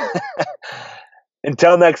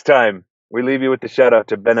 Until next time, we leave you with the shout out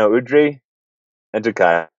to Beno Udrih and to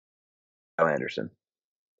Kyle Anderson.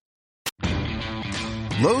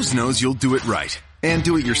 Lowe's knows you'll do it right and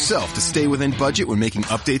do it yourself to stay within budget when making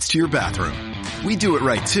updates to your bathroom. We do it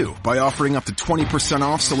right too by offering up to 20%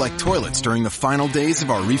 off select toilets during the final days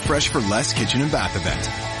of our Refresh for Less kitchen and bath event.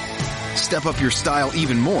 Step up your style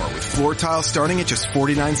even more with floor tiles starting at just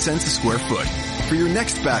 49 cents a square foot. For your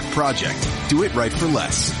next bath project, do it right for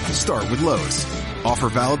less. Start with Lowe's. Offer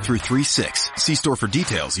valid through 3/6. See store for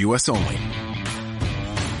details, U.S. only.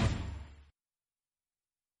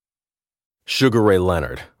 Sugar Ray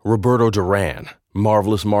Leonard, Roberto Duran,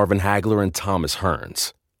 Marvelous Marvin Hagler, and Thomas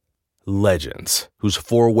Hearns. Legends, whose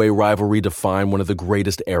four-way rivalry defined one of the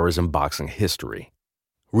greatest eras in boxing history.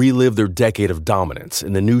 Relive their decade of dominance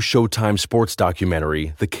in the new Showtime sports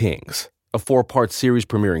documentary, The Kings, a 4-part series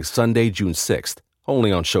premiering Sunday, June 6th,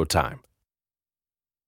 only on Showtime.